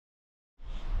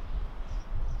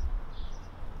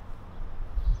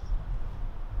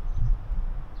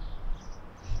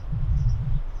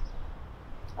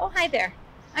Hi there.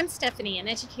 I'm Stephanie, an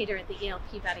educator at the Yale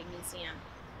Peabody Museum.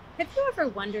 Have you ever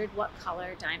wondered what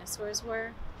color dinosaurs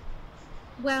were?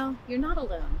 Well, you're not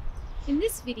alone. In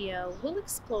this video, we'll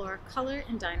explore color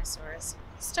in dinosaurs,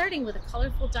 starting with a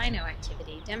colorful dino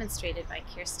activity demonstrated by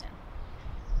Kirsten.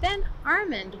 Then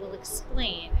Armand will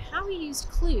explain how he used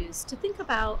clues to think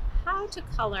about how to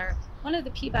color one of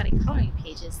the Peabody coloring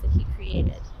pages that he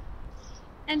created.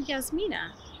 And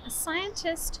Yasmina, a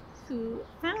scientist who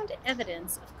found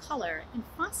evidence of color in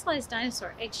fossilized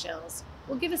dinosaur eggshells,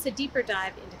 will give us a deeper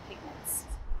dive into pigments.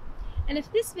 And if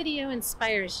this video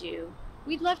inspires you,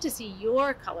 we'd love to see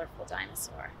your colorful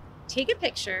dinosaur. Take a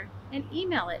picture and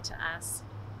email it to us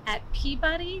at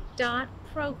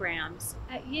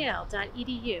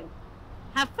peabody.programs@yale.edu.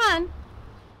 Have fun!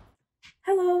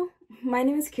 Hello, my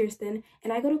name is Kirsten,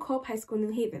 and I go to Co-op High School in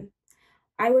New Haven.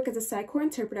 I work as a Sci-Core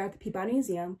interpreter at the Peabody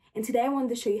Museum, and today I wanted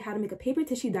to show you how to make a paper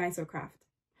tissue dinosaur craft.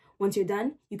 Once you're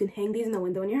done, you can hang these in the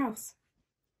window in your house.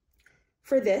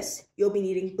 For this, you'll be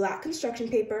needing black construction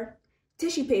paper,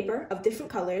 tissue paper of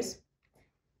different colors,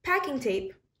 packing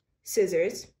tape,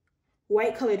 scissors,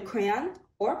 white colored crayon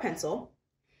or pencil,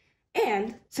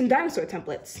 and some dinosaur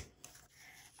templates.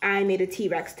 I made a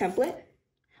T-Rex template,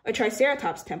 a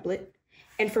Triceratops template,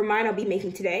 and for mine I'll be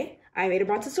making today, I made a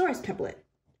Brontosaurus template.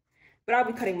 But I'll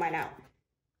be cutting mine out.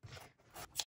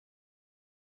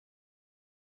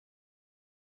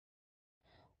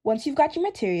 Once you've got your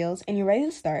materials and you're ready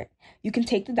to start, you can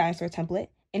take the dinosaur template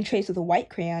and trace with a white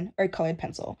crayon or colored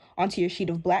pencil onto your sheet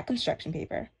of black construction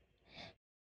paper.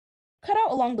 Cut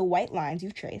out along the white lines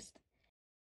you've traced,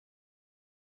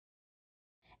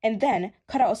 and then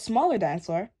cut out a smaller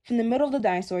dinosaur from the middle of the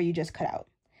dinosaur you just cut out,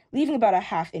 leaving about a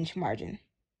 ½ inch margin.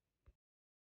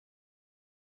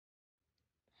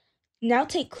 Now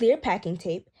take clear packing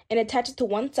tape and attach it to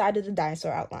one side of the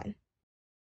dinosaur outline,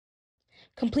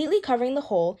 completely covering the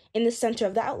hole in the center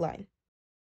of the outline.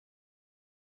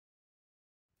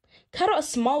 Cut out a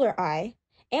smaller eye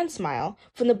and smile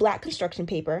from the black construction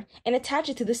paper and attach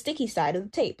it to the sticky side of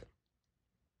the tape.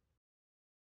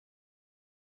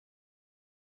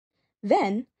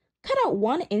 Then, cut out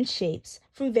 1-inch shapes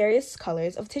from various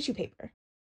colors of tissue paper.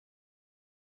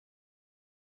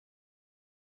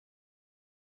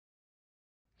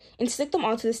 And stick them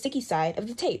onto the sticky side of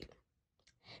the tape,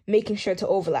 making sure to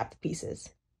overlap the pieces.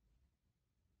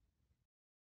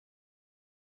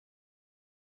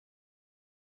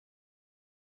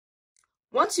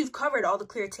 Once you've covered all the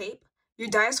clear tape, your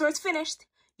dinosaur is finished.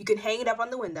 You can hang it up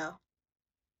on the window.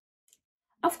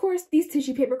 Of course, these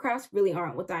tissue paper crafts really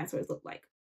aren't what dinosaurs look like.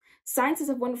 Scientists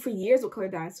have wondered for years what color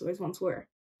dinosaurs once were.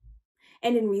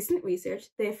 And in recent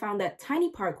research, they have found that tiny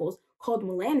particles called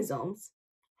melanosomes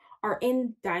are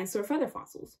in dinosaur feather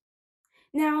fossils.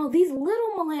 Now, these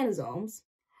little melanosomes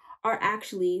are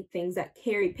actually things that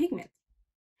carry pigment,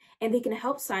 and they can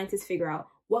help scientists figure out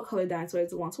what color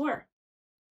dinosaurs once were.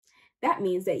 That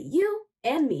means that you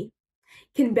and me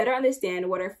can better understand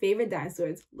what our favorite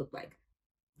dinosaurs look like.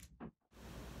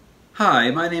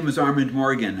 Hi, my name is Armand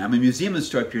Morgan. I'm a museum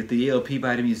instructor at the Yale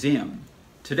Peabody Museum.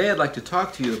 Today I'd like to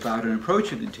talk to you about an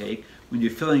approach you can take when you're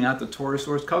filling out the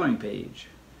Torosaurus coloring page.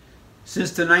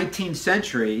 Since the 19th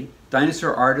century,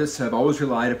 dinosaur artists have always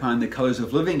relied upon the colors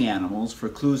of living animals for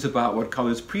clues about what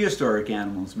colors prehistoric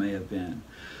animals may have been.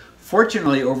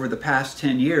 Fortunately, over the past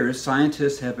 10 years,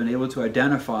 scientists have been able to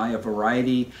identify a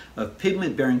variety of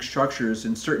pigment-bearing structures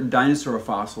in certain dinosaur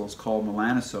fossils called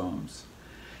melanosomes.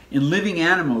 In living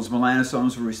animals,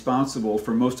 melanosomes were responsible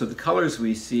for most of the colors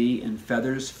we see in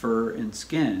feathers, fur, and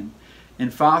skin. In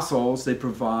fossils, they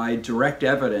provide direct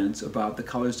evidence about the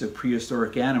colors of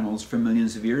prehistoric animals from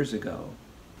millions of years ago.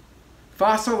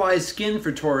 Fossilized skin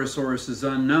for Torosaurus is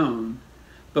unknown,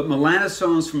 but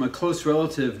melanosomes from a close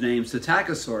relative named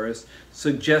Psittacosaurus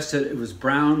suggest that it was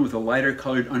brown with a lighter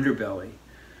colored underbelly.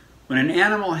 When an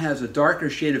animal has a darker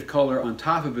shade of color on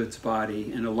top of its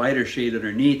body and a lighter shade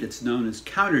underneath, it's known as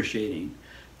countershading.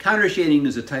 Countershading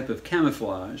is a type of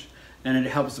camouflage, and it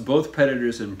helps both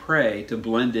predators and prey to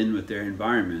blend in with their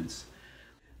environments.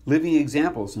 Living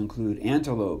examples include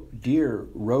antelope, deer,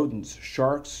 rodents,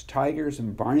 sharks, tigers,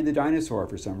 and Barney the dinosaur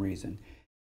for some reason.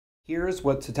 Here's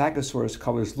what Psittacosaurus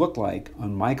colors look like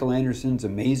on Michael Anderson's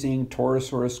amazing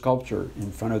Torosaurus sculpture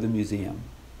in front of the museum.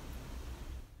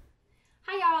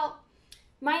 Hi y'all!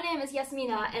 My name is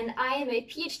Yasmina and I am a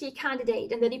PhD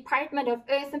candidate in the Department of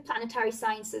Earth and Planetary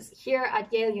Sciences here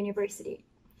at Yale University.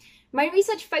 My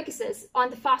research focuses on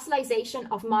the fossilization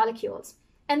of molecules,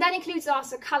 and that includes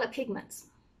also color pigments.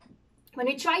 When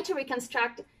we try to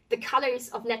reconstruct the colors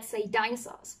of, let's say,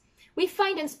 dinosaurs, we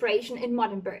find inspiration in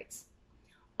modern birds.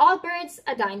 All birds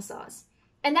are dinosaurs,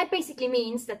 And that basically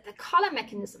means that the color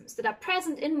mechanisms that are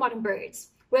present in modern birds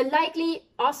were likely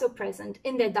also present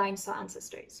in their dinosaur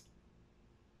ancestors.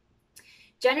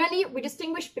 Generally, we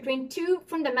distinguish between two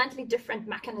fundamentally different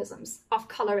mechanisms of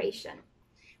coloration.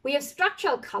 We have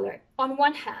structural color on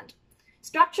one hand.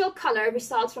 Structural color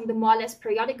results from the more or less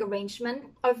periodic arrangement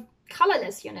of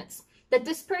colorless units that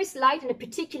disperse light in a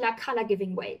particular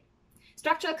color-giving way.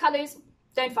 Structural colors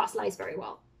don't fossilize very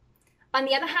well. On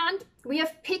the other hand, we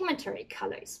have pigmentary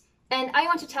colors, and I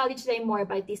want to tell you today more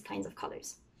about these kinds of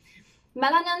colors.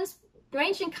 Melanins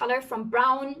range in color from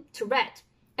brown to red,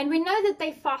 and we know that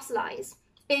they fossilize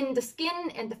in the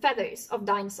skin and the feathers of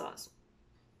dinosaurs.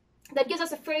 That gives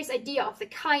us a first idea of the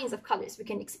kinds of colors we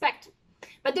can expect.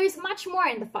 But there's much more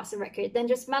in the fossil record than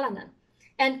just melanin,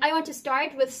 and I want to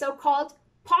start with so-called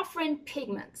porphyrin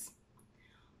pigments.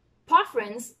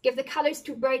 Porphyrins give the colors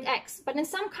to bird eggs, but in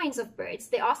some kinds of birds,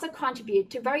 they also contribute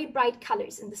to very bright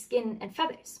colors in the skin and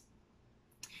feathers.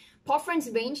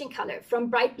 Porphyrins range in color from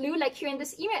bright blue, like here in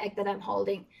this emu egg that I'm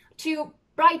holding, to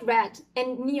bright red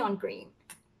and neon green.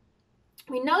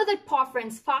 We know that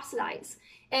porphyrins fossilize,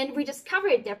 and we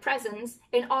discovered their presence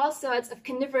in all sorts of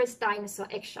carnivorous dinosaur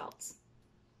eggshells.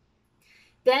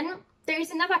 Then there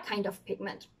is another kind of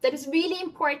pigment that is really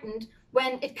important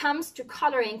when it comes to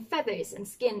coloring feathers and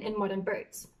skin in modern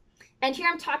birds. And here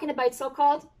I'm talking about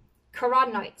so-called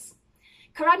carotenoids.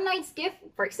 Carotenoids give,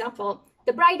 for example,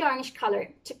 the bright orange color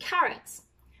to carrots,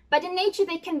 but in nature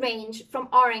they can range from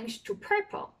orange to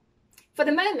purple. For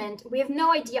the moment, we have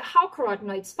no idea how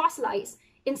carotenoids fossilize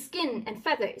in skin and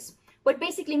feathers, what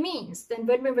basically means that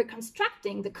when we're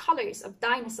reconstructing the colors of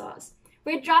dinosaurs,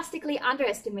 we're drastically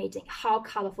underestimating how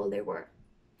colorful they were.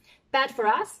 Bad for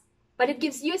us, but it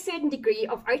gives you a certain degree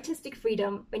of artistic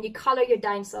freedom when you color your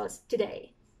dinosaurs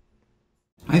today.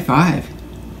 High five.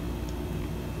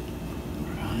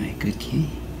 Right, good key.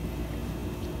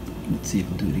 Let's see if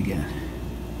we'll do it again.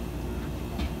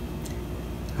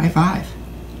 High five.